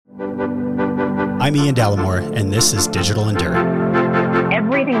I'm Ian Dallimore, and this is Digital Endure.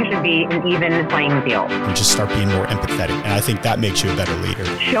 Everything should be an even playing field. You just start being more empathetic, and I think that makes you a better leader.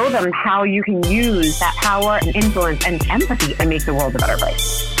 Show them how you can use that power and influence and empathy and make the world a better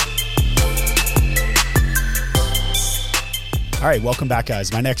place. All right, welcome back,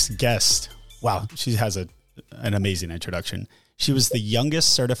 guys. My next guest, wow, she has an amazing introduction. She was the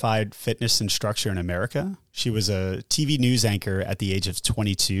youngest certified fitness instructor in America. She was a TV news anchor at the age of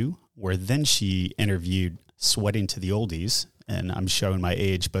 22, where then she interviewed Sweating to the Oldies, and I'm showing my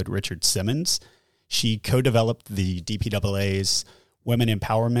age, but Richard Simmons. She co-developed the DPAA's Women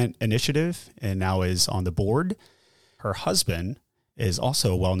Empowerment Initiative and now is on the board. Her husband is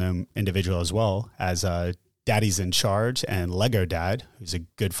also a well-known individual as well as Daddy's in Charge and Lego Dad, who's a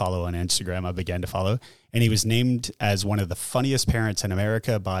good follow on Instagram. I began to follow. And he was named as one of the funniest parents in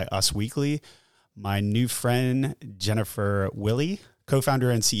America by Us Weekly. My new friend, Jennifer Willey, co-founder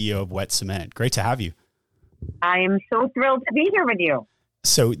and CEO of Wet Cement. Great to have you. I am so thrilled to be here with you.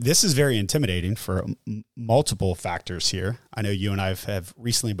 So this is very intimidating for multiple factors here. I know you and I have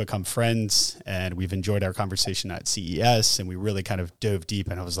recently become friends, and we've enjoyed our conversation at CES, and we really kind of dove deep,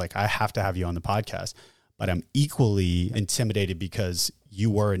 and I was like, I have to have you on the podcast. But I'm equally intimidated because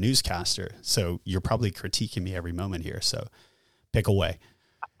you were a newscaster. So you're probably critiquing me every moment here. So pick away.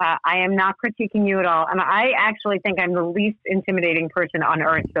 I am not critiquing you at all. And I actually think I'm the least intimidating person on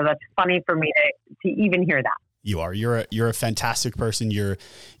earth. So that's funny for me to even hear that. You are. You're a fantastic person.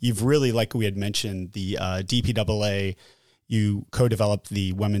 You've really, like we had mentioned, the DPAA, you co-developed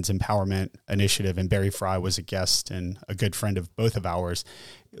the Women's Empowerment Initiative, and Barry Fry was a guest and a good friend of both of ours.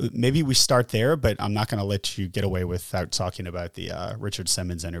 Maybe we start there, but I'm not going to let you get away without talking about the Richard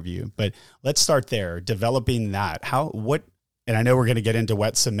Simmons interview. But let's start there, developing that. And I know we're going to get into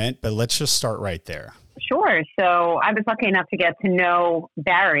Wet Cement, but let's just start right there. Sure. So I was lucky enough to get to know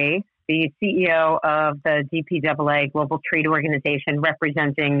Barry, the CEO of the DPAA Global Trade Organization,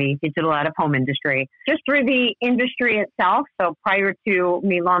 representing the digital out-of-home industry, just through the industry itself. So prior to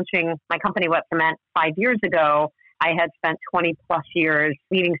me launching my company, Wet Cement, 5 years ago, I had spent 20 plus years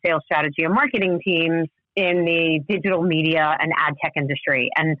leading sales strategy and marketing teams in the digital media and ad tech industry.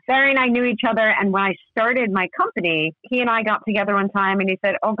 And Barry and I knew each other. And when I started my company, he and I got together one time and he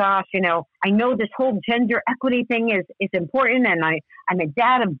said, oh gosh, I know this whole gender equity thing is important. And I'm a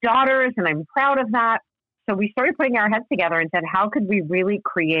dad of daughters and I'm proud of that. So we started putting our heads together and said, how could we really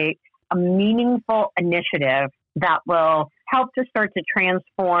create a meaningful initiative that will help to start to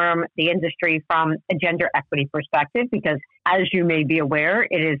transform the industry from a gender equity perspective? Because as you may be aware,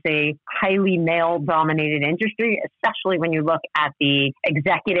 it is a highly male-dominated industry, especially when you look at the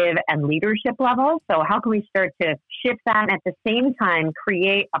executive and leadership level. So how can we start to shift that and at the same time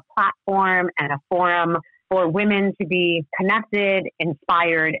create a platform and a forum for women to be connected,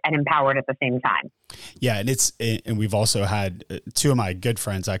 inspired, and empowered at the same time? Yeah, and we've also had two of my good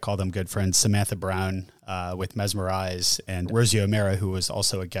friends, I call them good friends, Samantha Brown with Mesmerize and Rosie O'Mara, who was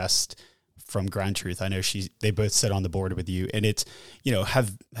also a guest from Ground Truth. I know they both sit on the board with you, and it's,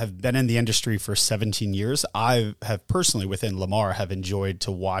 have been in the industry for 17 years. I have personally within Lamar have enjoyed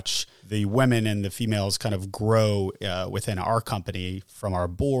to watch the women and the females kind of grow within our company, from our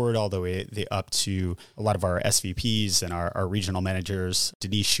board all the way up to a lot of our SVPs and our regional managers.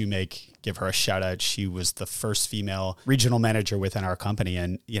 Denise Shoemake, give her a shout out. She was the first female regional manager within our company.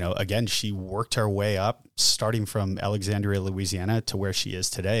 And, again, she worked her way up starting from Alexandria, Louisiana to where she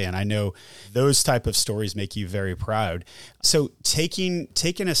is today. And I know those type of stories make you very proud. So taking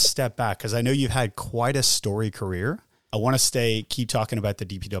a step back, because I know you've had quite a storied career. I want to keep talking about the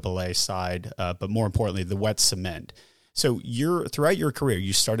DPAA side, but more importantly, the Wet Cement. So throughout your career,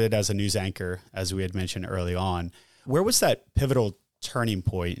 you started as a news anchor, as we had mentioned early on. Where was that pivotal turning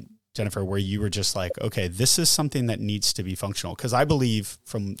point, Jennifer, where you were just like, okay, this is something that needs to be functional? Because I believe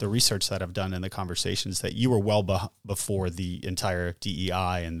from the research that I've done and the conversations that you were well before the entire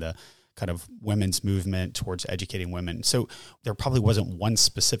DEI and the kind of women's movement towards educating women. So there probably wasn't one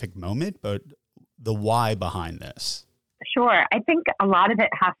specific moment, but the why behind this. Sure. I think a lot of it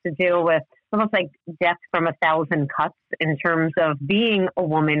has to do with almost like death from a thousand cuts in terms of being a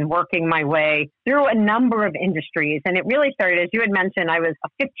woman, working my way through a number of industries. And it really started, as you had mentioned, I was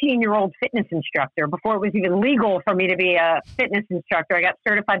a 15-year-old fitness instructor before it was even legal for me to be a fitness instructor. I got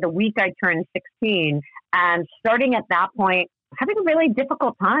certified the week I turned 16. And starting at that point, having a really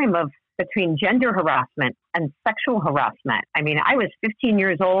difficult time between gender harassment and sexual harassment. I mean, I was 15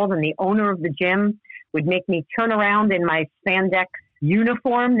 years old and the owner of the gym would make me turn around in my spandex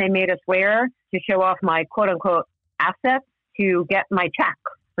uniform they made us wear to show off my quote unquote assets to get my check.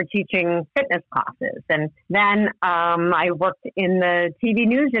 for teaching fitness classes. And then I worked in the TV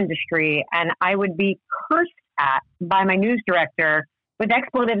news industry, and I would be cursed at by my news director with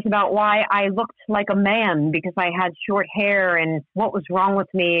expletives about why I looked like a man because I had short hair and what was wrong with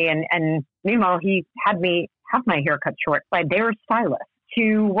me. And meanwhile, he had me have my hair cut short by their stylist,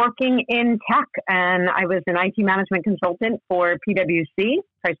 to working in tech. And I was an IT management consultant for PwC,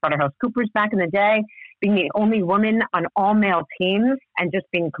 PricewaterhouseCoopers back in the day, being the only woman on all male teams and just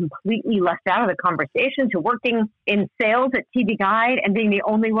being completely left out of the conversation, to working in sales at TV Guide and being the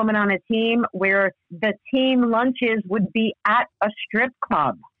only woman on a team where the team lunches would be at a strip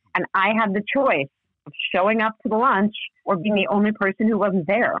club. And I had the choice of showing up to the lunch or being the only person who wasn't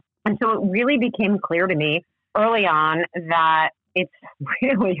there. And so it really became clear to me early on that it's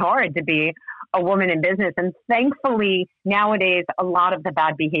really hard to be a woman in business. And thankfully, nowadays, a lot of the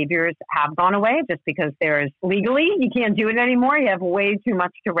bad behaviors have gone away just because there's legally, you can't do it anymore. You have way too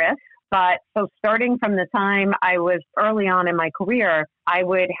much to risk. But so starting from the time I was early on in my career, I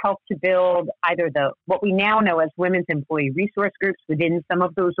would help to build either what we now know as women's employee resource groups within some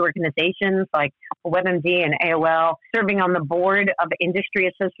of those organizations like WebMD and AOL, serving on the board of industry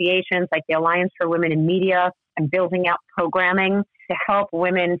associations like the Alliance for Women in Media, and building out programming to help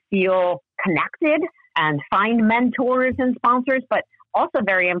women feel connected and find mentors and sponsors, but also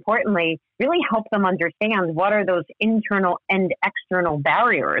very importantly, really help them understand what are those internal and external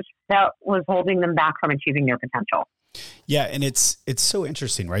barriers that was holding them back from achieving their potential. Yeah. And it's so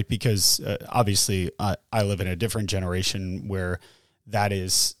interesting, right? Because obviously I live in a different generation where that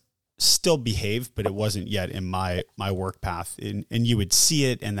is still behaved, but it wasn't yet in my work path. And you would see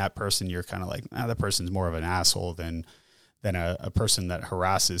it in that person. You're kind of like, that person's more of an asshole than a person that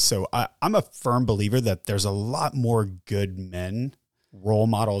harasses. So I'm a firm believer that there's a lot more good men role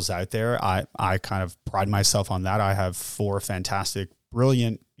models out there. I kind of pride myself on that. I have 4 fantastic,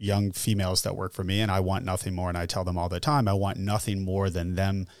 brilliant young females that work for me, and I want nothing more. And I tell them all the time, I want nothing more than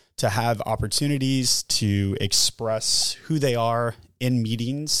them to have opportunities to express who they are in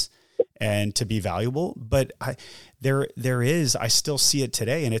meetings and to be valuable. But I still see it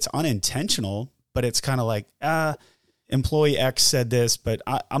today, and it's unintentional, but it's kind of like, employee X said this, but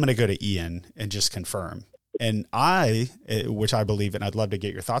I'm going to go to Ian and just confirm. And which I believe, and I'd love to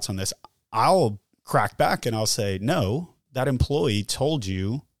get your thoughts on this, I'll crack back and I'll say, no, that employee told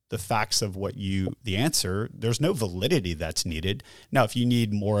you the facts of the answer. There's no validity that's needed. Now, if you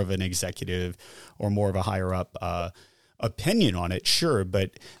need more of an executive or more of a higher up opinion on it, sure.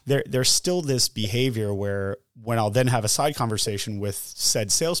 But there's still this behavior where when I'll then have a side conversation with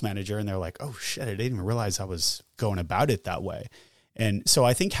said sales manager and they're like, oh shit, I didn't even realize I was going about it that way. And so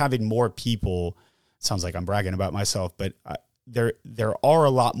I think having more people, sounds like I'm bragging about myself, but there are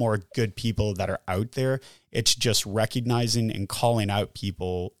a lot more good people that are out there. It's just recognizing and calling out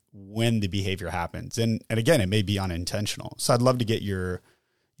people when the behavior happens. And again, it may be unintentional. So I'd love to get your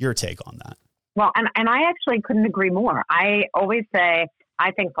take on that. Well, and I actually couldn't agree more. I always say,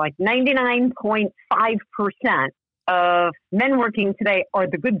 I think like 99.5% of men working today are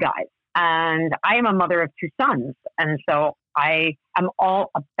the good guys. And I am a mother of 2 sons. And so I am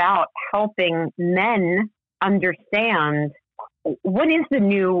all about helping men understand what is the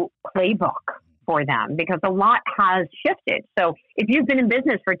new playbook for them, because a lot has shifted. So if you've been in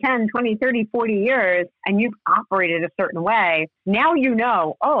business for 10, 20, 30, 40 years and you've operated a certain way, now you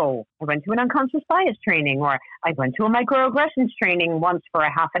know, oh, I went to an unconscious bias training, or I went to a microaggressions training once for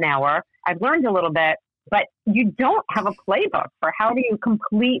a half an hour. I've learned a little bit, but you don't have a playbook for how do you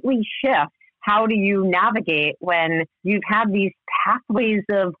completely shift. How do you navigate when you've had these pathways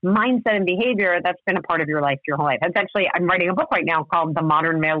of mindset and behavior that's been a part of your life your whole life? That's actually, I'm writing a book right now called The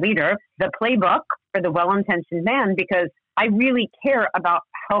Modern Male Leader, the playbook for the well-intentioned man, because I really care about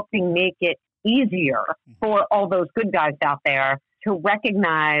helping make it easier for all those good guys out there to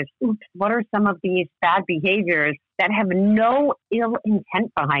recognize, oops, what are some of these bad behaviors that have no ill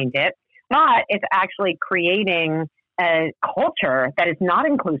intent behind it, but it's actually creating a culture that is not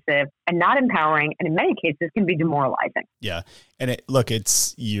inclusive and not empowering, and in many cases can be demoralizing. Yeah. And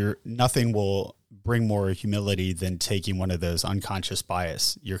nothing will bring more humility than taking one of those unconscious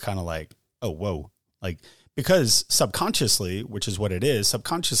bias. You're kind of like, oh, whoa. Like, because subconsciously, which is what it is,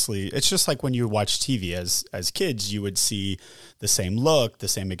 subconsciously, it's just like when you watch TV as kids, you would see the same look, the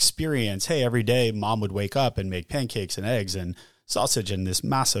same experience. Hey, every day mom would wake up and make pancakes and eggs and sausage and this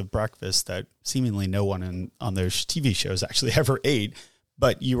massive breakfast that seemingly no one on those TV shows actually ever ate.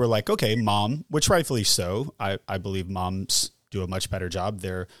 But you were like, okay, mom, which rightfully so. I believe moms do a much better job.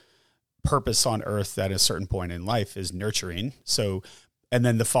 Their purpose on earth at a certain point in life is nurturing. So And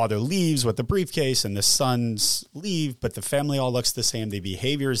then the father leaves with the briefcase and the sons leave, but the family all looks the same. The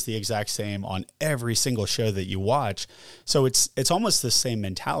behavior is the exact same on every single show that you watch. So it's almost the same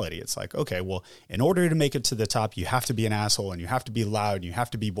mentality. It's like, okay, well, in order to make it to the top, you have to be an asshole and you have to be loud and you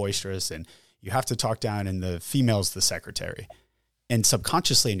have to be boisterous and you have to talk down, and the female's the secretary. And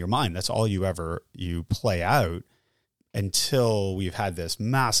subconsciously in your mind, that's all you play out until we've had this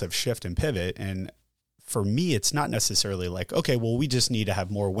massive shift and pivot. And for me, it's not necessarily like, okay, well, we just need to have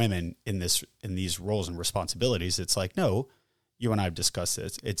more women in these roles and responsibilities. It's like, no, you and I have discussed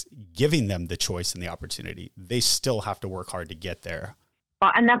this. It's giving them the choice and the opportunity. They still have to work hard to get there.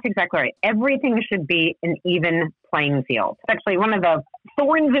 Well, and that's exactly right. Everything should be an even playing field. Actually, one of the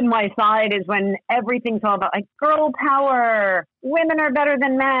thorns in my side is when everything's all about like girl power, women are better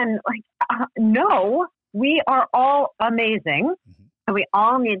than men. Like, no, we are all amazing. And we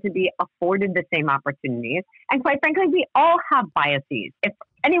all need to be afforded the same opportunities. And quite frankly, we all have biases. If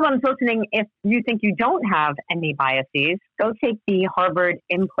anyone's listening, if you think you don't have any biases, go take the Harvard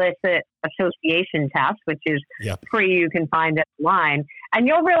Implicit Association test, which is free. You can find it online. And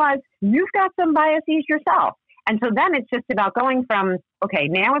you'll realize you've got some biases yourself. And so then it's just about going from, okay,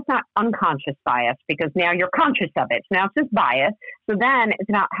 now it's not unconscious bias because now you're conscious of it. Now it's just bias. So then it's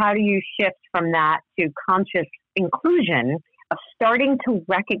about how do you shift from that to conscious inclusion of starting to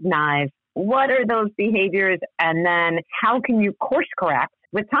recognize what are those behaviors and then how can you course correct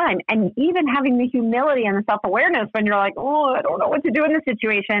with time, and even having the humility and the self-awareness when you're like, oh, I don't know what to do in this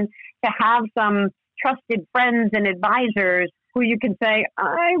situation, to have some trusted friends and advisors who you can say,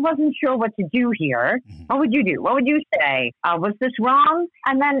 I wasn't sure what to do here. What would you do? What would you say? Was this wrong?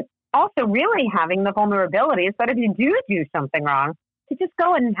 And then also really having the vulnerability is that if you do something wrong, to just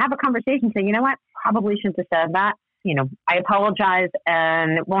go and have a conversation, say, you know what, probably shouldn't have said that. You know, I apologize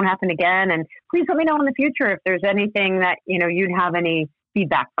and it won't happen again. And please let me know in the future if there's anything that, you know, you'd have any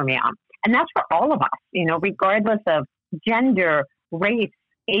feedback for me on. And that's for all of us, you know, regardless of gender, race,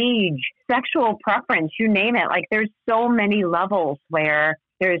 age, sexual preference, you name it. Like there's so many levels where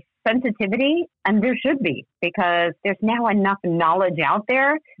there's sensitivity, and there should be, because there's now enough knowledge out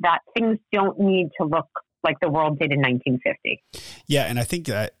there that things don't need to look like the world did in 1950. Yeah. And I think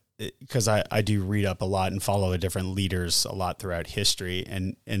that, because I do read up a lot and follow different leaders a lot throughout history,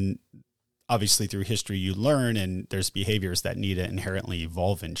 and obviously through history you learn, and there's behaviors that need to inherently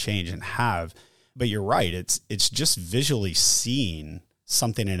evolve and change and have. But you're right, it's just visually seeing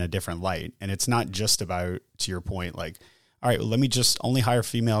something in a different light, and it's not just about, to your point, like, all right, well, let me just only hire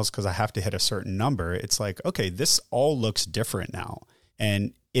females because I have to hit a certain number. It's like, okay, this all looks different now,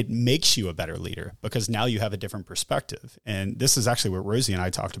 and it makes you a better leader because now you have a different perspective. And this is actually what Rosie and I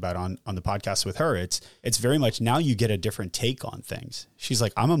talked about on the podcast with her. It's very much now you get a different take on things. She's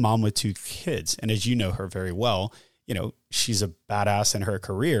like, I'm a mom with 2 kids. And as you know her very well, you know, she's a badass in her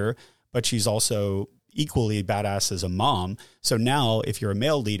career, but she's also equally badass as a mom. So now if you're a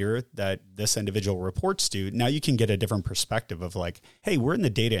male leader that this individual reports to, now you can get a different perspective of like, hey, we're in the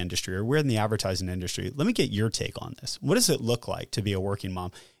data industry or we're in the advertising industry. Let me get your take on this. What does it look like to be a working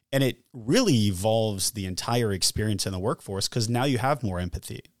mom? And it really evolves the entire experience in the workforce because now you have more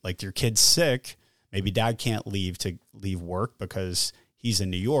empathy. Like your kid's sick, maybe dad can't leave work because he's in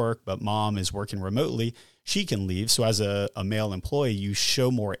New York, but mom is working remotely. She can leave. So as a male employee, you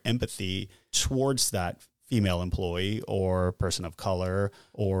show more empathy towards that female employee or person of color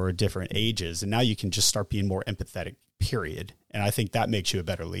or different ages. And now you can just start being more empathetic, period. And I think that makes you a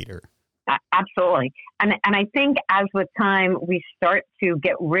better leader. Absolutely. And I think as with time, we start to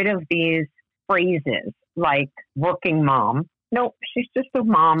get rid of these phrases like working mom. No, she's just a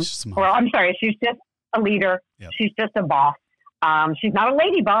mom. Or I'm sorry, she's just a leader. Yep. She's just a boss. She's not a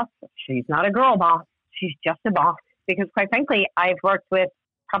lady boss. She's not a girl boss. She's just a boss. Because quite frankly, I've worked with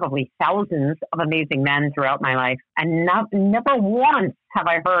probably thousands of amazing men throughout my life. And never once have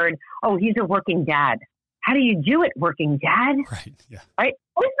I heard, oh, he's a working dad. How do you do it, working dad? Right. Yeah. Right.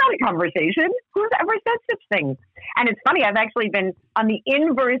 Well, it's not a conversation. Who's ever said such things? And it's funny, I've actually been on the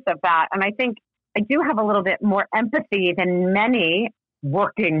inverse of that. And I think I do have a little bit more empathy than many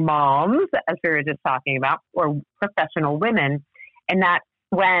working moms, as we were just talking about, or professional women, in that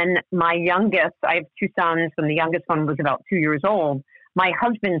when my youngest, I have 2 sons, when the youngest one was about 2 years old, my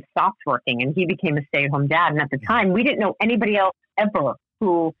husband stopped working and he became a stay-at-home dad. And at the time, we didn't know anybody else ever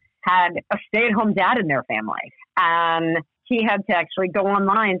who had a stay-at-home dad in their family. And he had to actually go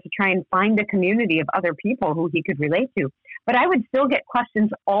online to try and find a community of other people who he could relate to. But I would still get questions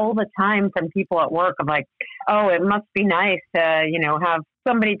all the time from people at work of like, oh, it must be nice to, you know, have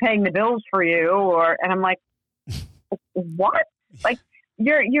somebody paying the bills for you. And I'm like, what? Like,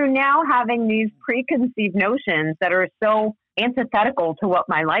 you're now having these preconceived notions that are so antithetical to what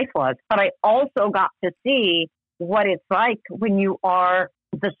my life was. But I also got to see what it's like when you are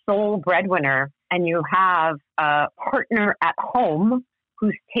the sole breadwinner and you have a partner at home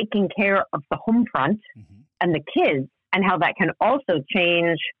who's taking care of the home front and the kids, and how that can also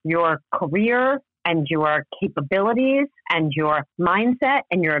change your career and your capabilities and your mindset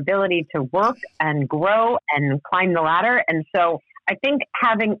and your ability to work and grow and climb the ladder. And so I think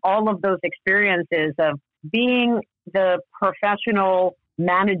having all of those experiences of being the professional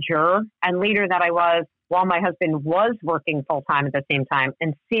manager and leader that I was while my husband was working full time at the same time,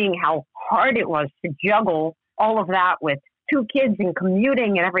 and seeing how hard it was to juggle all of that with 2 kids and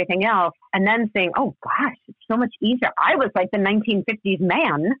commuting and everything else, and then saying, oh gosh, it's so much easier. I was like the 1950s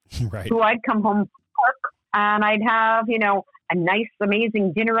man right. who I'd come home from work and I'd have, a nice,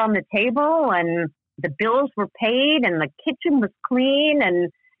 amazing dinner on the table, and the bills were paid and the kitchen was clean.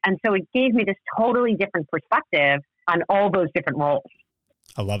 And so it gave me this totally different perspective on all those different roles.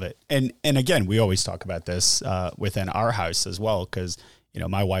 I love it. And again, we always talk about this within our house as well, because,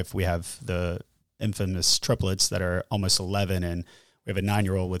 my wife, we have the infamous triplets that are almost 11, and we have a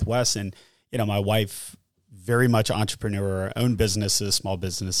 9-year-old with Wes. And, my wife, very much entrepreneur, own businesses, small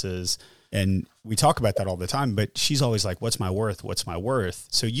businesses. And we talk about that all the time, but she's always like, what's my worth? What's my worth?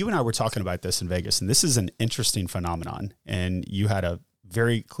 So you and I were talking about this in Vegas, and this is an interesting phenomenon. And you had a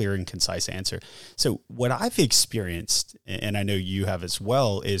very clear and concise answer. So what I've experienced, and I know you have as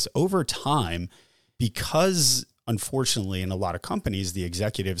well, is over time, because unfortunately in a lot of companies, the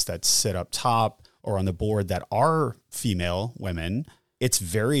executives that sit up top or on the board that are female women, it's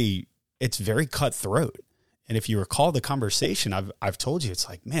very cutthroat. And if you recall the conversation, I've told you, it's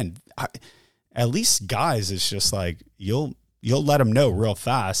like, man, at least guys, it's just like, you'll let them know real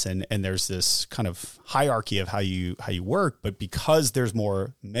fast. And there's this kind of hierarchy of how you work, but because there's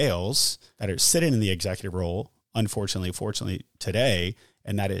more males that are sitting in the executive role, fortunately today,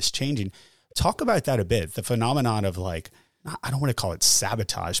 and that is changing. Talk about that a bit. The phenomenon of like, I don't want to call it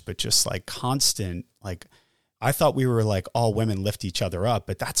sabotage, but just like constant, like, I thought we were like all women lift each other up,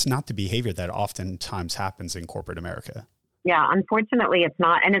 but that's not the behavior that oftentimes happens in corporate America. Yeah, unfortunately it's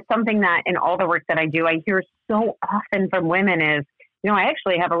not. And it's something that in all the work that I do, I hear so often from women is, I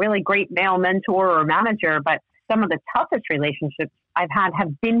actually have a really great male mentor or manager, but some of the toughest relationships I've had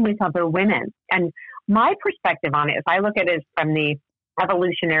have been with other women. And my perspective on it, if I look at it from the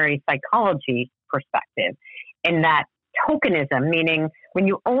evolutionary psychology perspective, in that tokenism, meaning when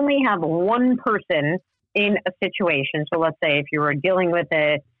you only have one person in a situation. So let's say if you were dealing with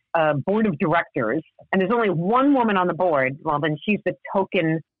a board of directors and there's only one woman on the board, well, then she's the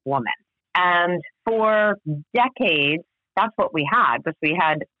token woman. And for decades, that's what we had, because we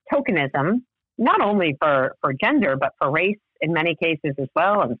had tokenism, not only for gender, but for race in many cases as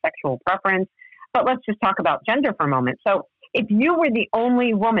well, and sexual preference. But let's just talk about gender for a moment. So if you were the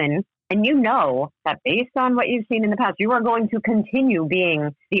only woman, and you know that based on what you've seen in the past, you are going to continue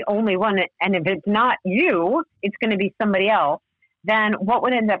being the only one. And if it's not you, it's going to be somebody else. Then what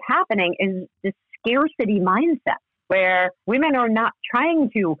would end up happening is this scarcity mindset where women are not trying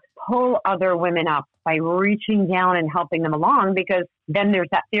to pull other women up by reaching down and helping them along, because then there's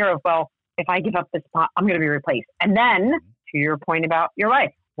that fear of, well, if I give up this spot, I'm going to be replaced. And then to your point about your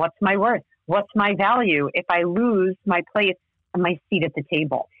life, what's my worth? What's my value if I lose my place and my seat at the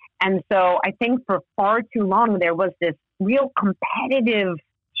table? And so I think for far too long, there was this real competitive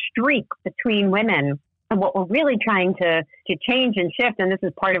streak between women. And what we're really trying to change and shift, and this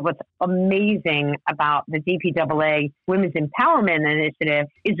is part of what's amazing about the DPAA Women's Empowerment Initiative,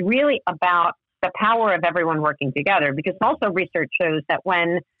 is really about the power of everyone working together. Because also research shows that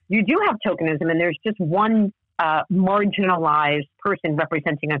when you do have tokenism and there's just one marginalized person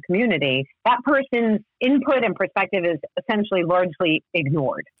representing a community, that person's input and perspective is essentially largely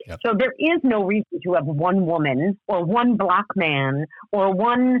ignored. Yep. So there is no reason to have one woman or one Black man or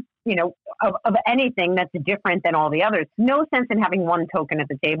one, of anything that's different than all the others. No sense in having one token at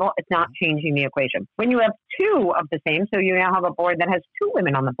the table. It's not changing the equation. When you have two of the same, so you now have a board that has 2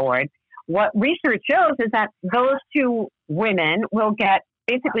 women on the board, what research shows is that those 2 women will get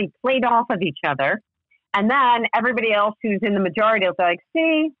basically played off of each other. And then everybody else who's in the majority will be like,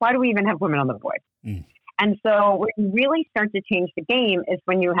 see, why do we even have women on the board? Mm. And so what you really start to change the game is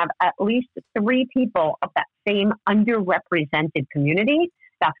when you have at least 3 people of that same underrepresented community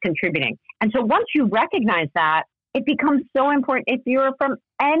that's contributing. And so once you recognize that, it becomes so important if you're from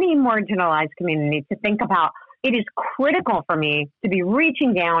any marginalized community to think about, it is critical for me to be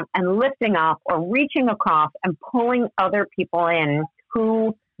reaching down and lifting up or reaching across and pulling other people in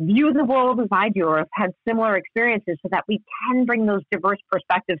who view the world as I do or have had similar experiences so that we can bring those diverse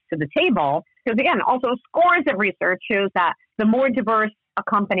perspectives to the table. Because again, also scores of research shows that the more diverse a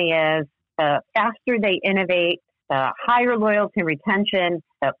company is, the faster they innovate, the higher loyalty and retention,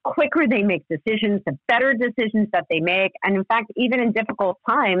 the quicker they make decisions, the better decisions that they make. And in fact, even in difficult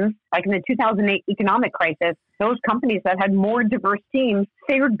times, like in the 2008 economic crisis, those companies that had more diverse teams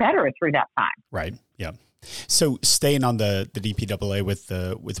fared better through that time. Right. Yeah. So staying on the DPAA with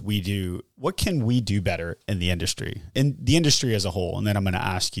WeDo, what can we do better in the industry as a whole? And then I'm going to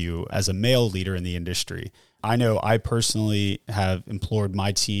ask you, as a male leader in the industry, I know I personally have implored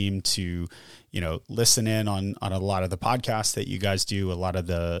my team to, listen in on a lot of the podcasts that you guys do, a lot of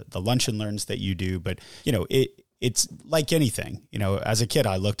the lunch and learns that you do. But, it's like anything, as a kid,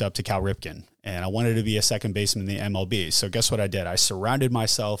 I looked up to Cal Ripken and I wanted to be a second baseman in the MLB. So guess what I did? I surrounded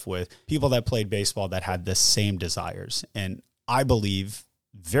myself with people that played baseball that had the same desires. And I believe,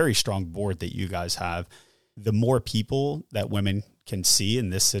 very strong board that you guys have, the more people that women can see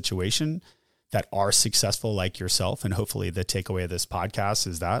in this situation that are successful like yourself. And hopefully the takeaway of this podcast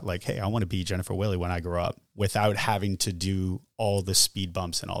is that, like, hey, I want to be Jennifer Willey when I grow up without having to do all the speed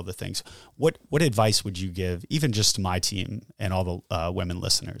bumps and all the things. What advice would you give, even just to my team and all the women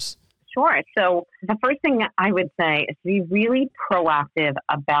listeners? Sure. So the first thing I would say is to be really proactive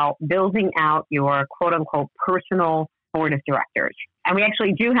about building out your quote unquote personal board of directors. And we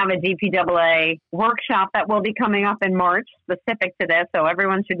actually do have a DPAA workshop that will be coming up in March specific to this. So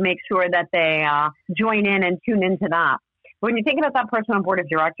everyone should make sure that they join in and tune into that. When you think about that personal board of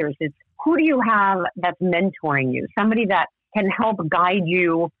directors, it's who do you have that's mentoring you? Somebody that can help guide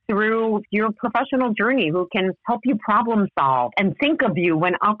you through your professional journey, who can help you problem solve and think of you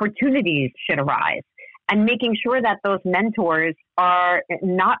when opportunities should arise. And making sure that those mentors are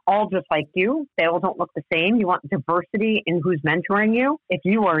not all just like you. They all don't look the same. You want diversity in who's mentoring you. If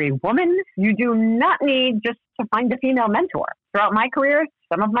you are a woman, you do not need just to find a female mentor. Throughout my career,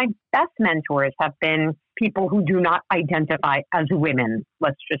 some of my best mentors have been people who do not identify as women.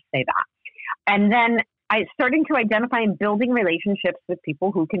 Let's just say that. And then starting to identify and building relationships with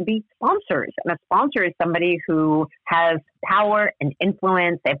people who can be sponsors. And a sponsor is somebody who has power and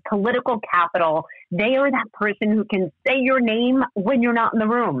influence, they have political capital. They are that person who can say your name when you're not in the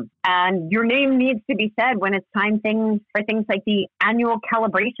room. And your name needs to be said when it's time for things like the annual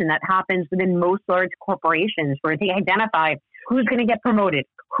calibration that happens within most large corporations, where they identify who's going to get promoted,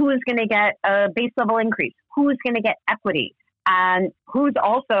 who's going to get a base level increase, who's going to get equity, and who's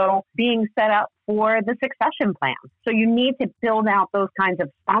also being set up for the succession plan. So you need to build out those kinds of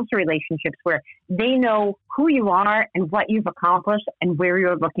sponsor relationships where they know who you are and what you've accomplished and where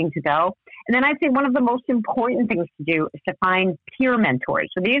you're looking to go. And then I'd say one of the most important things to do is to find peer mentors.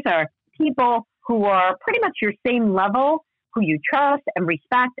 So these are people who are pretty much your same level, who you trust and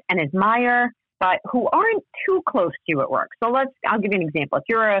respect and admire, but who aren't too close to you at work. So I'll give you an example. If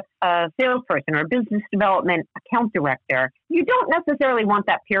you're a salesperson or a business development account director, you don't necessarily want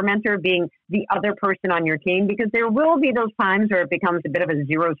that peer mentor being the other person on your team, because there will be those times where it becomes a bit of a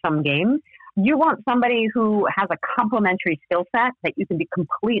zero-sum game. You want somebody who has a complementary skill set that you can be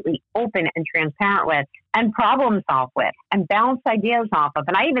completely open and transparent with and problem solve with and bounce ideas off of.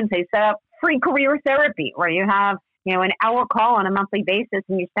 And I even say set up free career therapy, where you have an hour call on a monthly basis,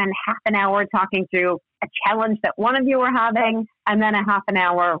 and you spend half an hour talking through a challenge that one of you are having, and then a half an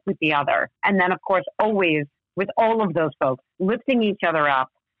hour with the other. And then, of course, always with all of those folks, lifting each other up,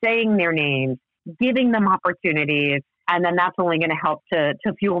 saying their names, giving them opportunities, and then that's only going to help to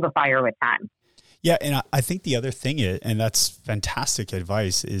fuel the fire with time. Yeah, and I think the other thing is, and that's fantastic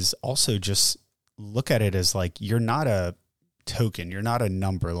advice, is also just look at it as like, you're not a token, you're not a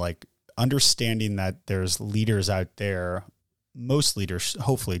number. Like, understanding that there's leaders out there, most leaders,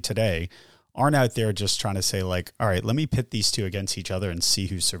 hopefully today, aren't out there just trying to say like, all right, let me pit these two against each other and see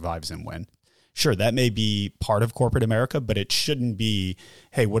who survives and when. Sure, that may be part of corporate America, but it shouldn't be,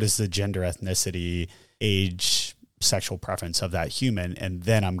 hey, what is the gender, ethnicity, age, sexual preference of that human? And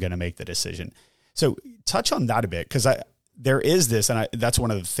then I'm going to make the decision. So touch on that a bit, because there is this, and that's one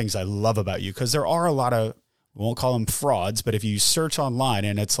of the things I love about you, because there are a lot of, we won't call them frauds, but if you search online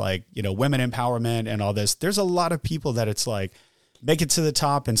and it's like, women empowerment and all this, there's a lot of people that it's like, make it to the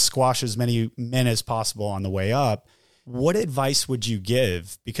top and squash as many men as possible on the way up. What advice would you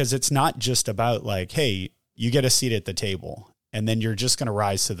give? Because it's not just about like, hey, you get a seat at the table and then you're just going to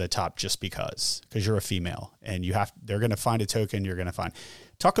rise to the top just because you're a female, and they're going to find a token. You're going to find,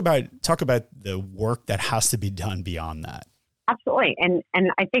 talk about the work that has to be done beyond that. Absolutely. And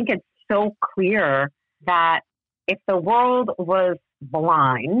I think it's so clear that if the world was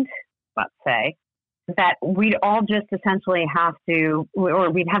blind, let's say, that we'd all just essentially have to, or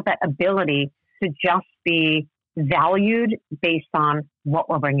we'd have that ability to just be valued based on what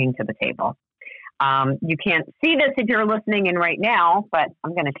we're bringing to the table. You can't see this if you're listening in right now, but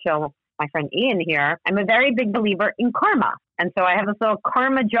I'm going to show my friend Ian here. I'm a very big believer in karma. And so I have this little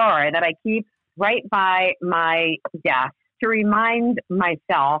karma jar that I keep right by my desk to remind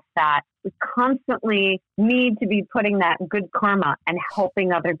myself that we constantly need to be putting that good karma and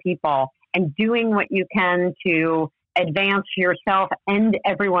helping other people and doing what you can to advance yourself and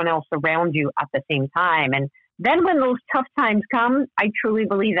everyone else around you at the same time. And then when those tough times come, I truly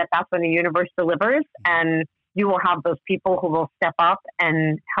believe that that's when the universe delivers, and you will have those people who will step up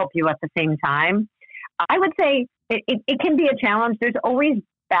and help you at the same time. I would say it can be a challenge. There's always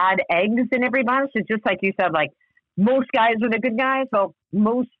bad eggs in every bunch. It's just like you said, like most guys are the good guys. So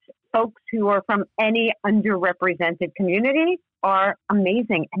most folks who are from any underrepresented community are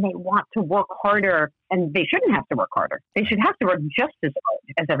amazing, and they want to work harder, and they shouldn't have to work harder. They should have to work just as hard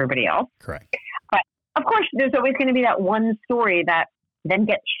as everybody else. Correct. But of course, there's always going to be that one story that then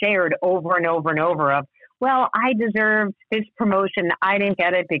gets shared over and over and over of, well, I deserved this promotion. I didn't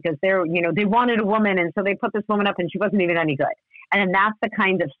get it because they wanted a woman, and so they put this woman up and she wasn't even any good. And then that's the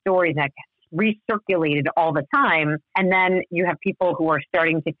kind of story that gets recirculated all the time. And then you have people who are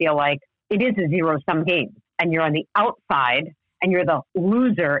starting to feel like it is a zero-sum game, and you're on the outside and you're the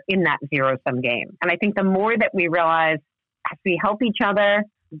loser in that zero-sum game. And I think the more that we realize as we help each other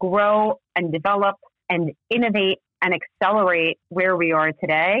grow and develop and innovate and accelerate where we are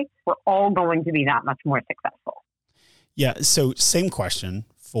today, we're all going to be that much more successful. Yeah. So same question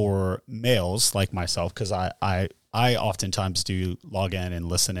for males like myself, because I oftentimes do log in and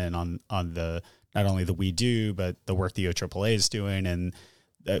listen in on the, not only the We Do, but the work the OAAA is doing, and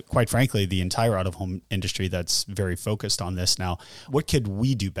quite frankly, the entire out-of-home industry that's very focused on this now. What could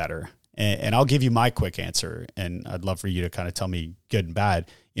we do better? And I'll give you my quick answer, and I'd love for you to kind of tell me good and bad.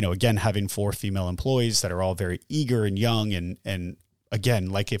 Again, having 4 female employees that are all very eager and young, and again,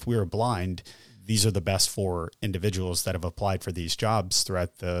 like if we were blind, these are the best 4 individuals that have applied for these jobs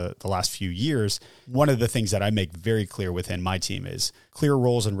throughout the last few years. One of the things that I make very clear within my team is clear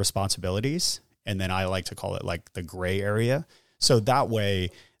roles and responsibilities, and then I like to call it like the gray area. So that way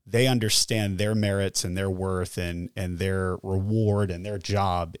they understand their merits and their worth and their reward, and their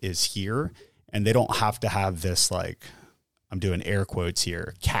job is here. And they don't have to have this, like, I'm doing air quotes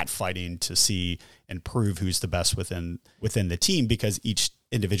here, cat fighting to see and prove who's the best within the team, because each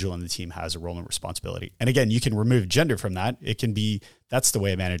individual in the team has a role and responsibility. And again, you can remove gender from that. It can be, that's the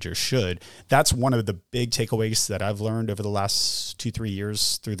way a manager should. That's one of the big takeaways that I've learned over the last 2-3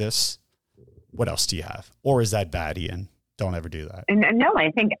 years through this. What else do you have? Or is that bad, Ian? Don't ever do that. And no, I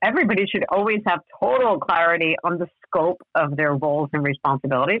think everybody should always have total clarity on the scope of their roles and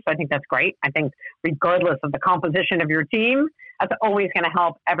responsibilities. So I think that's great. I think regardless of the composition of your team, that's always going to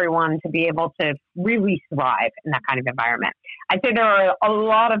help everyone to be able to really thrive in that kind of environment. I'd say there are a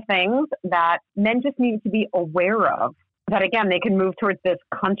lot of things that men just need to be aware of, that again, they can move towards this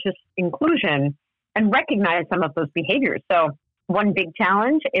conscious inclusion and recognize some of those behaviors. So one big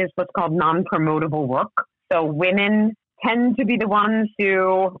challenge is what's called non-promotable work. So women tend to be the ones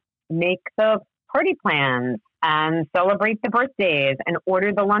who make the party plans and celebrate the birthdays and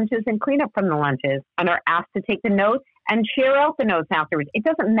order the lunches and clean up from the lunches, and are asked to take the notes and share out the notes afterwards. It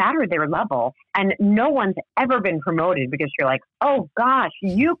doesn't matter their level. And no one's ever been promoted because you're like, oh gosh,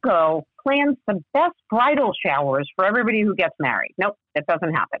 Yuko plans the best bridal showers for everybody who gets married. Nope, that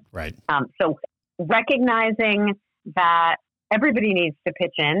doesn't happen. Right. So recognizing that everybody needs to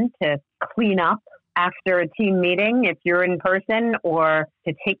pitch in to clean up after a team meeting, if you're in person, or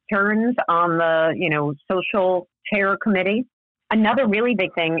to take turns on the, social chair committee. Another really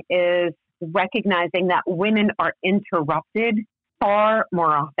big thing is recognizing that women are interrupted far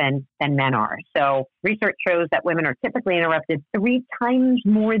more often than men are. So research shows that women are typically interrupted 3 times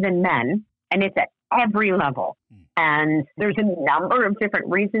more than men, and it's at every level. And there's a number of different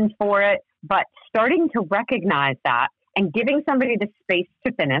reasons for it, but starting to recognize that and giving somebody the space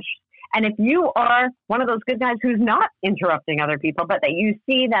to finish. And if you are one of those good guys who's not interrupting other people, but that you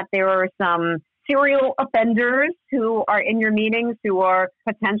see that there are some serial offenders who are in your meetings who are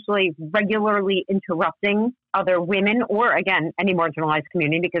potentially regularly interrupting other women, or again, any marginalized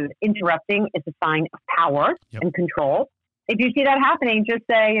community, because interrupting is a sign of power and control. If you see that happening, just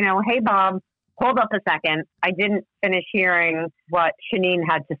say, hey, Bob, hold up a second. I didn't finish hearing what Shanine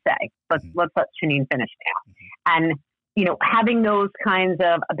had to say. Let's let Shanine finish now. And having those kinds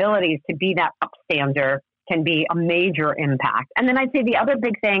of abilities to be that upstander can be a major impact. And then I'd say the other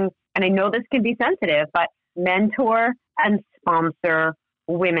big thing, and I know this can be sensitive, but mentor and sponsor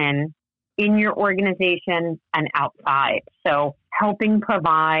women in your organization and outside. So helping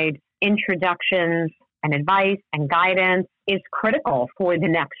provide introductions and advice and guidance is critical for the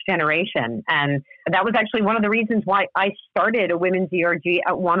next generation. And that was actually one of the reasons why I started a women's ERG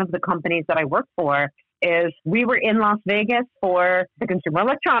at one of the companies that I work for. Is we were in Las Vegas for the Consumer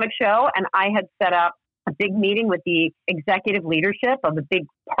Electronics Show, and I had set up a big meeting with the executive leadership of the big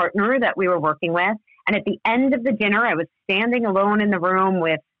partner that we were working with. And at the end of the dinner, I was standing alone in the room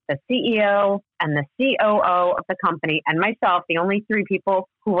with the CEO and the COO of the company and myself, the only three people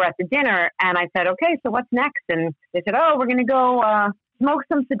who were at the dinner. And I said, okay, so what's next? And they said, oh, we're going to go smoke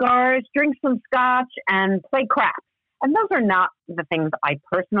some cigars, drink some scotch, and play craps. And those are not the things I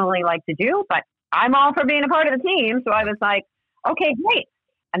personally like to do, but I'm all for being a part of the team. So I was like, okay, great.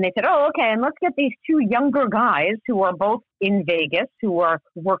 And they said, oh, okay, and let's get these two younger guys who are both in Vegas, who are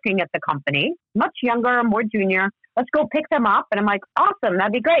working at the company, much younger, more junior. Let's go pick them up. And I'm like, awesome,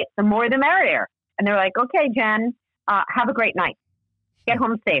 that'd be great. The more, the merrier. And they're like, okay, Jen, have a great night. Get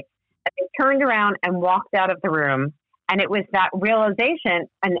home safe. And they turned around and walked out of the room. And it was that realization,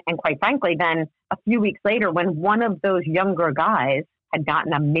 and quite frankly, then a few weeks later, when one of those younger guys had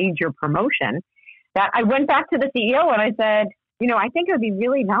gotten a major promotion, that I went back to the CEO and I said, you know, I think it would be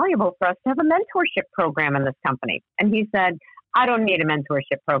really valuable for us to have a mentorship program in this company. And he said, I don't need a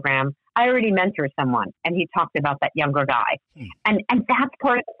mentorship program. I already mentor someone. And he talked about that younger guy. And that's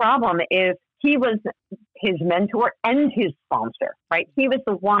part of the problem is he was his mentor and his sponsor, right? He was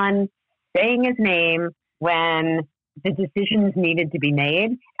the one saying his name when the decisions needed to be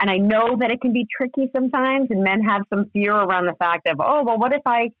made. And I know that it can be tricky sometimes, and men have some fear around the fact of, oh, well, what if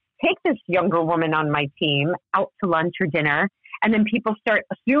I take this younger woman on my team out to lunch or dinner, and then people start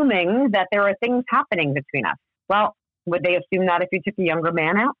assuming that there are things happening between us? Well, would they assume that if you took a younger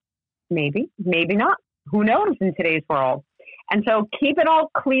man out? Maybe, maybe not. Who knows in today's world? And so keep it all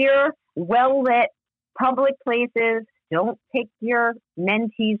clear, well-lit, public places. Don't take your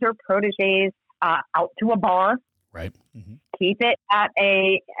mentees or proteges out to a bar. Right. Mm-hmm. Keep it at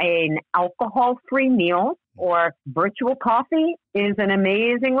an alcohol-free meal, or virtual coffee is an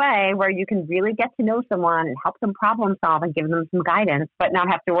amazing way where you can really get to know someone and help them problem solve and give them some guidance, but not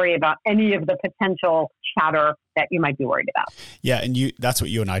have to worry about any of the potential chatter that you might be worried about. Yeah. And that's what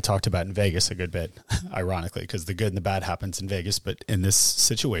you and I talked about in Vegas a good bit, ironically, because the good and the bad happens in Vegas, but in this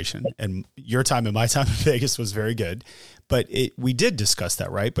situation, and your time and my time in Vegas was very good, but we did discuss that,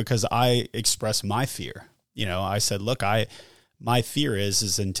 right? Because I expressed my fear. You know, I said, look, my fear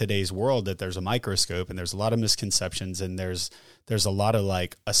is in today's world that there's a microscope and there's a lot of misconceptions and there's a lot of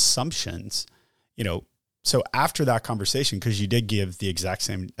like assumptions, you know. So after that conversation, because you did give the exact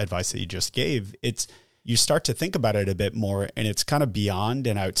same advice that you just gave, you start to think about it a bit more, and it's kind of beyond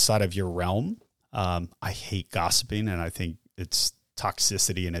and outside of your realm. I hate gossiping, and I think it's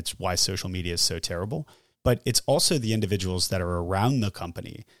toxicity, and it's why social media is so terrible. But it's also the individuals that are around the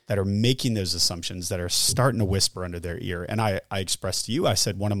company that are making those assumptions, that are starting to whisper under their ear. And I expressed to you, I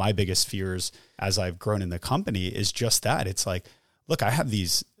said, one of my biggest fears as I've grown in the company is just that. It's like, look, I have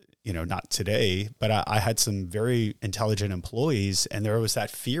these, you know, not today, but I had some very intelligent employees, and there was that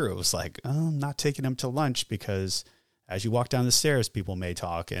fear. It was like, oh, I'm not taking them to lunch because as you walk down the stairs, people may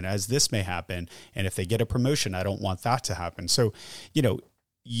talk, and as this may happen. And if they get a promotion, I don't want that to happen. So, you know,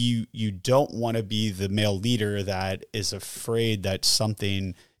 you don't want to be the male leader that is afraid that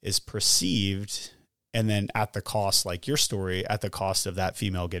something is perceived, and then at the cost, like your story, at the cost of that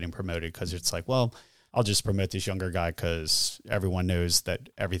female getting promoted, because it's like, well, I'll just promote this younger guy because everyone knows that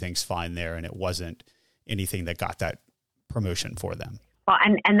everything's fine there, and it wasn't anything that got that promotion for them. Well,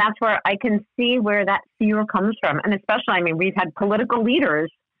 and that's where I can see where that fear comes from. And especially, I mean, we've had political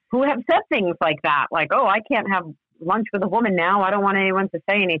leaders who have said things like that, like, oh, I can't have lunch with a woman now. I don't want anyone to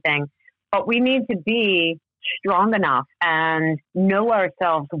say anything. But we need to be strong enough and know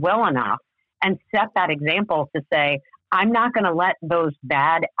ourselves well enough and set that example to say, I'm not going to let those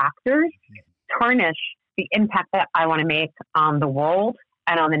bad actors tarnish the impact that I want to make on the world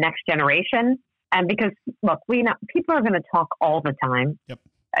and on the next generation. And because, look, people are going to talk all the time. Yep.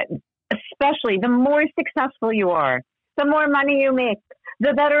 Especially the more successful you are, the more money you make,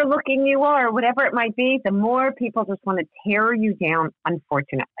 the better looking you are, whatever it might be, the more people just want to tear you down,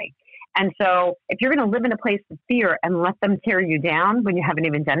 unfortunately. And so if you're going to live in a place of fear and let them tear you down when you haven't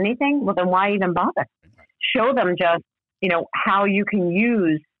even done anything, well, then why even bother? Show them just, you know, how you can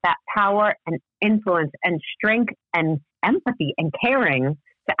use that power and influence and strength and empathy and caring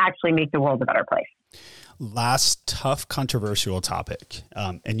to actually make the world a better place. Last tough, controversial topic.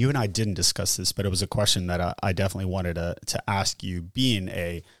 And you and I didn't discuss this, but it was a question that I definitely wanted to ask you, being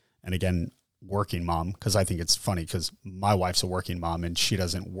and again, working mom, because I think it's funny because my wife's a working mom and she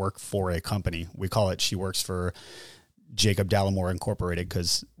doesn't work for a company. We call it, she works for Jacob Dallimore Incorporated,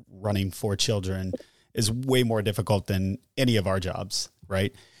 because running 4 children is way more difficult than any of our jobs,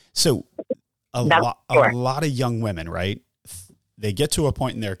 right? So a lot of young women, right? They get to a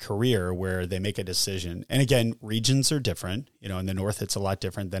point in their career where they make a decision. And again, regions are different. You know, in the North, it's a lot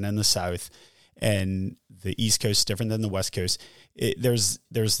different than in the South. And the East Coast is different than the West Coast. There's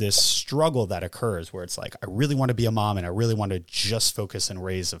this struggle that occurs where it's like, I really want to be a mom and I really want to just focus and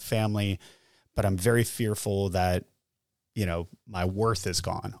raise a family, but I'm very fearful that, you know, my worth is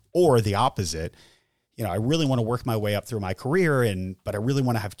gone. Or the opposite, you know, I really want to work my way up through my career but I really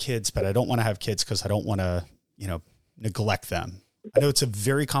want to have kids, but I don't want to have kids because I don't want to, you know, neglect them. I know it's a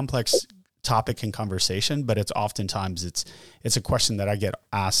very complex topic and conversation, but it's oftentimes it's a question that I get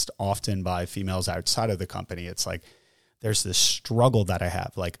asked often by females outside of the company. It's like, there's this struggle that I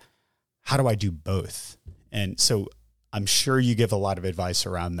have, like, how do I do both? And so I'm sure you give a lot of advice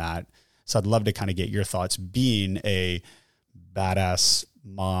around that. So I'd love to kind of get your thoughts being a badass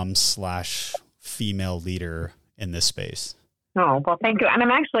mom / female leader in this space. Oh, well, thank you. And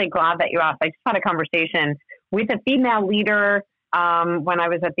I'm actually glad that you asked. I just had a conversation with a female leader when I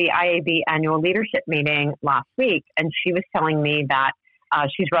was at the IAB annual leadership meeting last week, and she was telling me that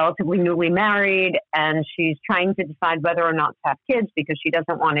she's relatively newly married and she's trying to decide whether or not to have kids because she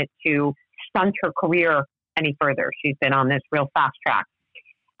doesn't want it to stunt her career any further. She's been on this real fast track.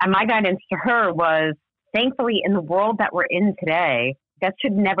 And my guidance to her was, thankfully, in the world that we're in today, that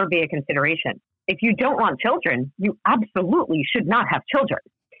should never be a consideration. If you don't want children, you absolutely should not have children.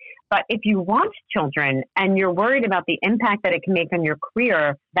 But if you want children and you're worried about the impact that it can make on your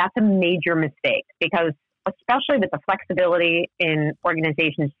career, that's a major mistake, because especially with the flexibility in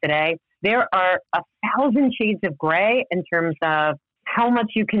organizations today, there are 1,000 shades of gray in terms of how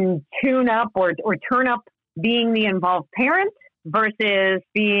much you can tune up or turn up being the involved parent versus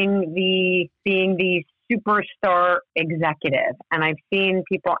being the superstar executive. And I've seen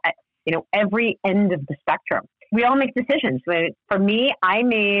people at, you know, every end of the spectrum. We all make decisions. For me, I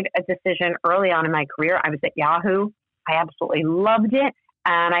made a decision early on in my career. I was at Yahoo. I absolutely loved it.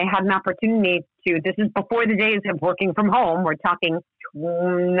 And I had an opportunity this is before the days of working from home. We're talking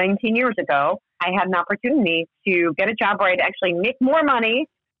 19 years ago. I had an opportunity to get a job where I'd actually make more money,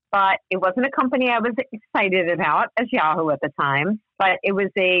 but it wasn't a company I was excited about as Yahoo at the time, but it was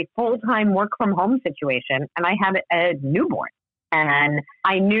a full-time work from home situation. And I had a newborn. And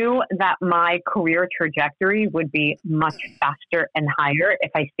I knew that my career trajectory would be much faster and higher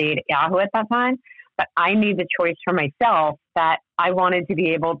if I stayed at Yahoo at that time. But I made the choice for myself that I wanted to be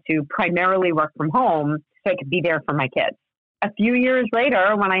able to primarily work from home so I could be there for my kids. A few years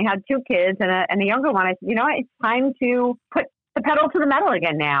later, when I had 2 kids and a younger one, I said, you know what, it's time to put the pedal to the metal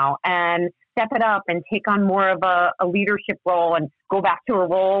again now and step it up and take on more of a leadership role and go back to a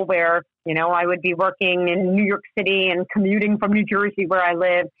role where, you know, I would be working in New York City and commuting from New Jersey where I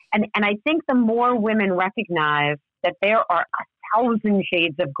live. And I think the more women recognize that there are 1,000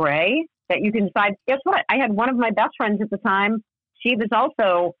 shades of gray, that you can decide, guess what? I had one of my best friends at the time. She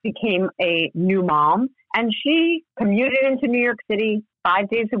became a new mom, and she commuted into New York City 5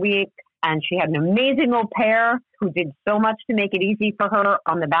 days a week. And she had an amazing au pair who did so much to make it easy for her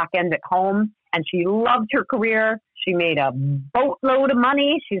on the back end at home. And she loved her career. She made a boatload of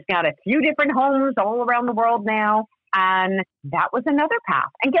money. She's got a few different homes all around the world now. And that was another path.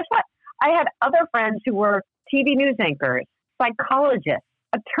 And guess what? I had other friends who were TV news anchors, psychologists,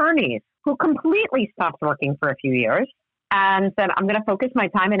 attorneys, who completely stopped working for a few years and said, I'm going to focus my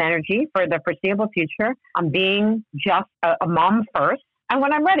time and energy for the foreseeable future on being just a mom first. And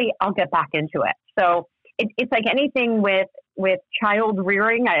when I'm ready, I'll get back into it. So it's like anything with child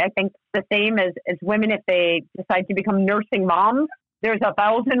rearing. I think the same as women, if they decide to become nursing moms, there's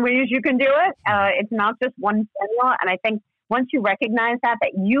 1,000 ways you can do it. It's not just one formula. And I think once you recognize that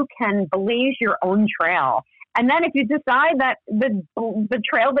you can blaze your own trail. And then if you decide that the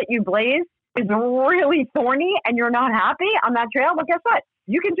trail that you blaze is really thorny and you're not happy on that trail, well, guess what?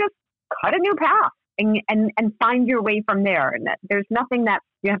 You can just cut a new path and find your way from there. And there's nothing that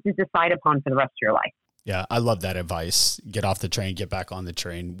you have to decide upon for the rest of your life. Yeah, I love that advice. Get off the train, get back on the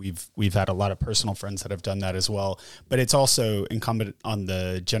train. We've had a lot of personal friends that have done that as well. But it's also incumbent on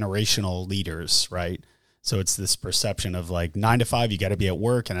the generational leaders, right? So it's this perception of like 9 to 5, you got to be at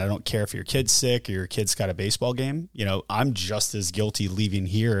work. And I don't care if your kid's sick or your kid's got a baseball game. You know, I'm just as guilty leaving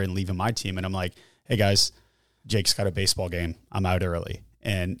here and leaving my team. And I'm like, hey guys, Jake's got a baseball game. I'm out early.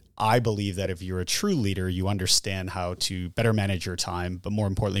 And I believe that if you're a true leader, you understand how to better manage your time. But more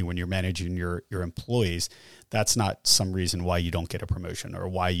importantly, when you're managing your employees, that's not some reason why you don't get a promotion or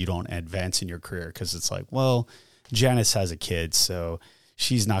why you don't advance in your career. Because it's like, well, Janice has a kid, so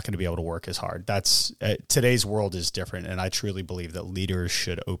she's not going to be able to work as hard. That's today's world is different. And I truly believe that leaders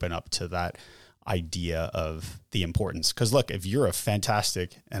should open up to that idea of the importance. Because look, if you're a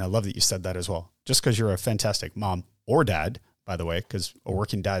fantastic, and I love that you said that as well, just because you're a fantastic mom or dad, by the way, because a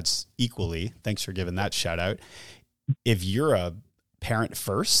working dad's equally, thanks for giving that shout out. If you're a parent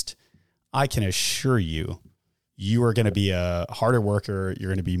first, I can assure you, you are going to be a harder worker. You're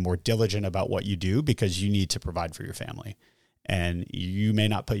going to be more diligent about what you do because you need to provide for your family. And you may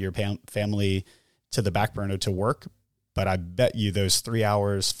not put your family to the back burner to work, but I bet you those 3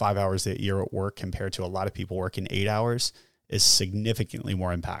 hours, 5 hours that you're at work compared to a lot of people working 8 hours is significantly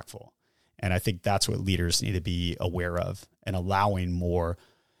more impactful. And I think that's what leaders need to be aware of, and allowing more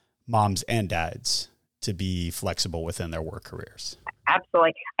moms and dads to be flexible within their work careers.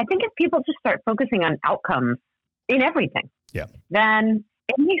 Absolutely. I think if people just start focusing on outcomes in everything, then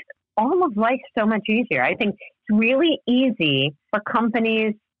it makes all of life so much easier. I think it's really easy for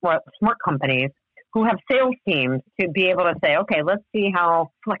companies, smart companies, who have sales teams to be able to say, okay, let's see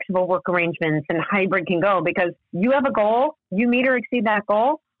how flexible work arrangements and hybrid can go, because you have a goal, you meet or exceed that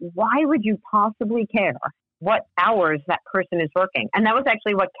goal. Why would you possibly care what hours that person is working? And that was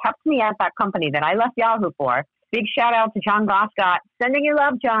actually what kept me at that company that I left Yahoo for. Big shout out to John Goscott. Sending you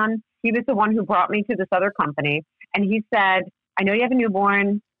love, John. He was the one who brought me to this other company. And he said, I know you have a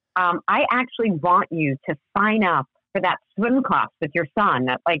newborn. I actually want you to sign up for that swim class with your son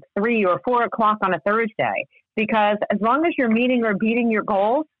at like 3 or 4 o'clock on a Thursday. Because as long as you're meeting or beating your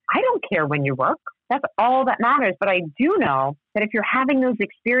goals, I don't care when you work. That's all that matters. But I do know that if you're having those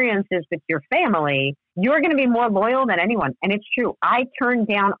experiences with your family, you're going to be more loyal than anyone. And it's true. I turned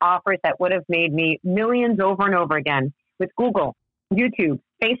down offers that would have made me millions over and over again with Google, YouTube,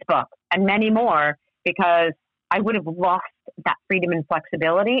 Facebook, and many more, because I would have lost that freedom and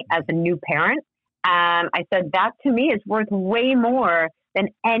flexibility as a new parent. And I said, that to me is worth way more than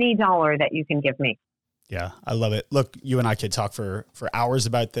any dollar that you can give me. Yeah, I love it. Look, you and I could talk for hours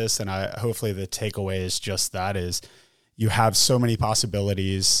about this, and hopefully the takeaway is just that, is you have so many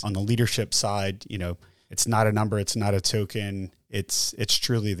possibilities on the leadership side. You know, it's not a number, it's not a token. It's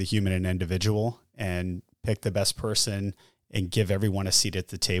truly the human and individual, and pick the best person and give everyone a seat at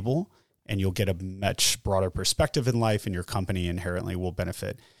the table, and you'll get a much broader perspective in life, and your company inherently will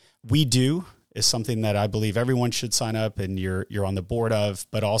benefit. We Do is something that I believe everyone should sign up, and you're on the board of,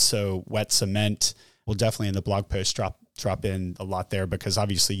 but also Wet Cement. We'll definitely in the blog post drop in a lot there, because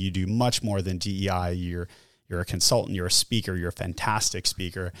obviously you do much more than DEI. You're a consultant, you're a speaker, you're a fantastic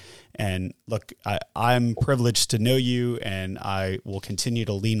speaker. And look, I'm privileged to know you, and I will continue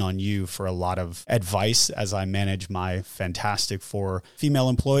to lean on you for a lot of advice as I manage my fantastic 4 female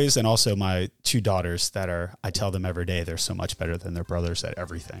employees, and also my 2 daughters that I tell them every day they're so much better than their brothers at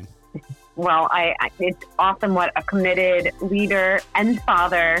everything. Well, it's awesome what a committed leader and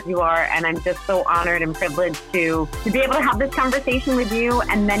father you are, and I'm just so honored and privileged to be able to have this conversation with you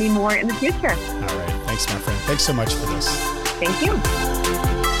and many more in the future. All right. Thanks, my friend. Thanks so much for this. Thank you.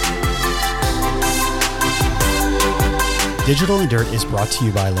 Digital and Dirt is brought to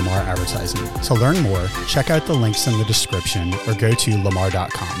you by Lamar Advertising. To learn more, check out the links in the description or go to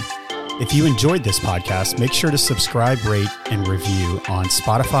lamar.com. If you enjoyed this podcast, make sure to subscribe, rate, and review on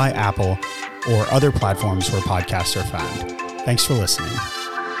Spotify, Apple, or other platforms where podcasts are found. Thanks for listening.